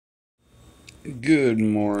Good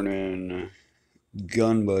morning,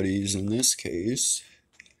 gun buddies. In this case,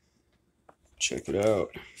 check it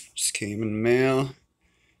out. Just came in the mail.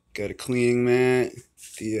 Got a cleaning mat,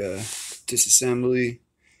 the disassembly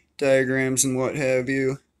diagrams and what have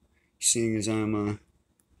you. Seeing as I'm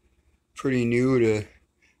pretty new to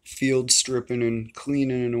field stripping and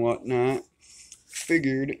cleaning and whatnot,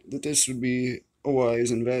 figured that this would be a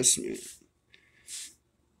wise investment.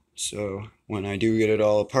 So when I do get it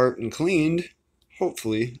all apart and cleaned,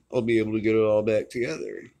 hopefully I'll be able to get it all back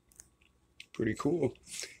together. Pretty cool.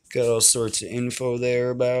 Got all sorts of info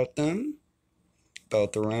there about them,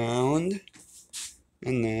 about the round,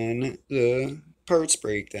 and then the parts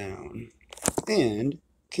breakdown. And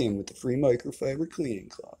came with the free microfiber cleaning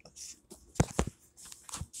cloth.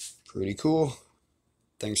 Pretty cool.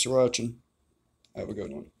 Thanks for watching. Have a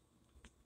good one.